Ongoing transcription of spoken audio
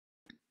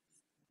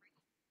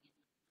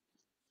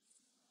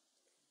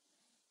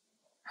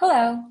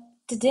Hello,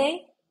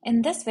 today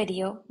in this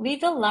video we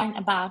will learn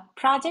about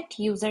project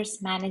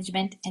users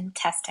management in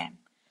Testim.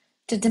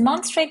 To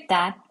demonstrate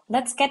that,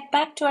 let's get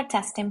back to our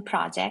Testim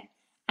project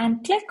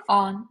and click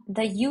on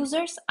the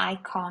users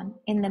icon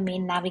in the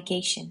main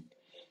navigation.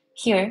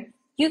 Here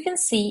you can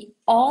see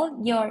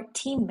all your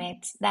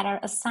teammates that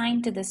are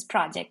assigned to this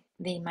project.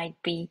 They might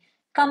be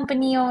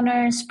company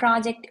owners,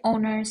 project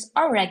owners,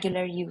 or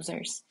regular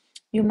users.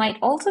 You might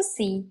also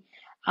see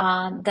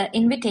the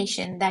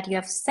invitation that you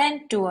have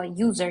sent to a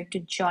user to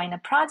join a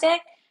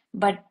project,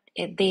 but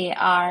they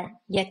are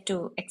yet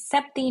to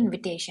accept the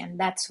invitation.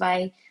 That's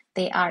why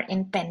they are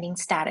in pending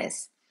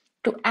status.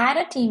 To add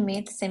a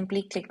teammate,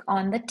 simply click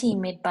on the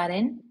teammate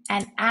button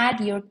and add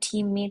your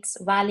teammate's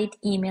valid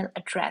email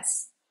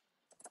address.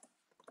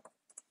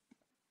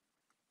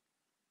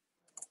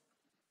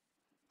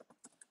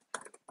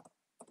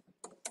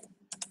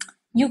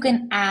 You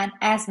can add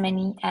as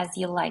many as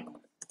you like.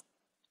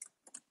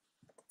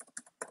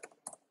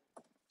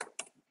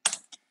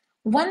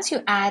 Once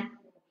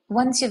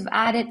you've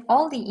added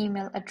all the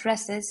email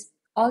addresses,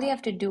 all you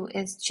have to do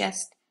is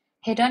just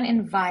hit on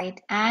invite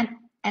and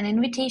an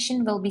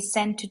invitation will be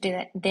sent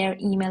to their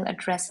email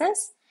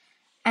addresses.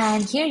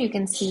 And here you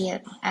can see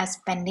it as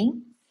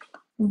pending.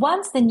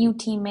 Once the new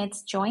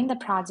teammates join the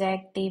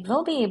project, they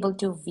will be able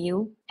to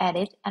view,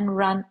 edit, and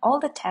run all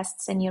the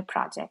tests in your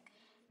project.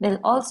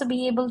 They'll also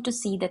be able to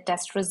see the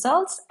test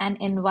results and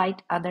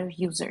invite other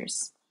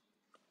users.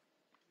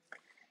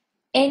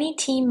 Any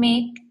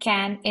teammate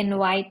can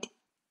invite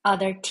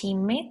other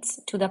teammates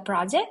to the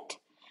project,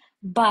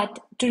 but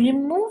to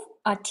remove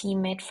a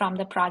teammate from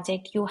the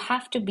project, you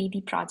have to be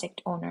the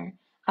project owner.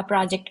 A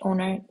project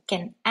owner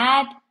can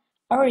add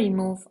or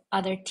remove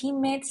other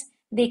teammates.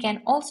 They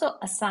can also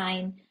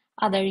assign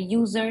other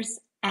users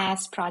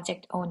as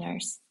project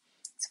owners.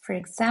 So for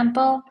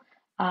example,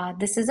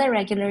 this is a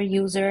regular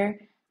user.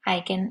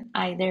 I can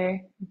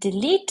either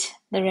delete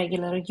the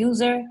regular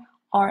user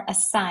or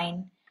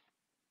assign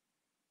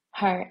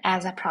her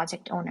as a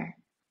project owner.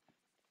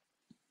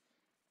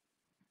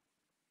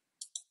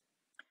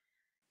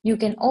 You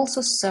can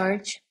also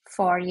search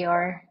for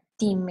your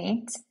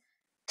teammates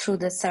through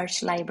the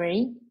search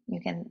library.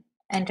 You can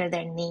enter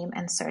their name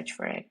and search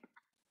for it.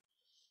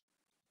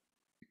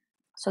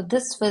 So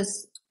this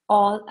was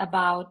all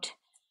about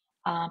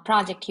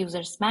project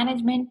users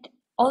management.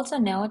 Also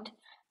note,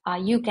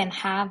 you can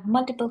have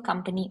multiple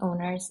company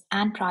owners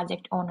and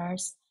project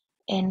owners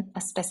in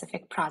a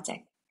specific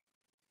project.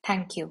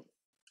 Thank you.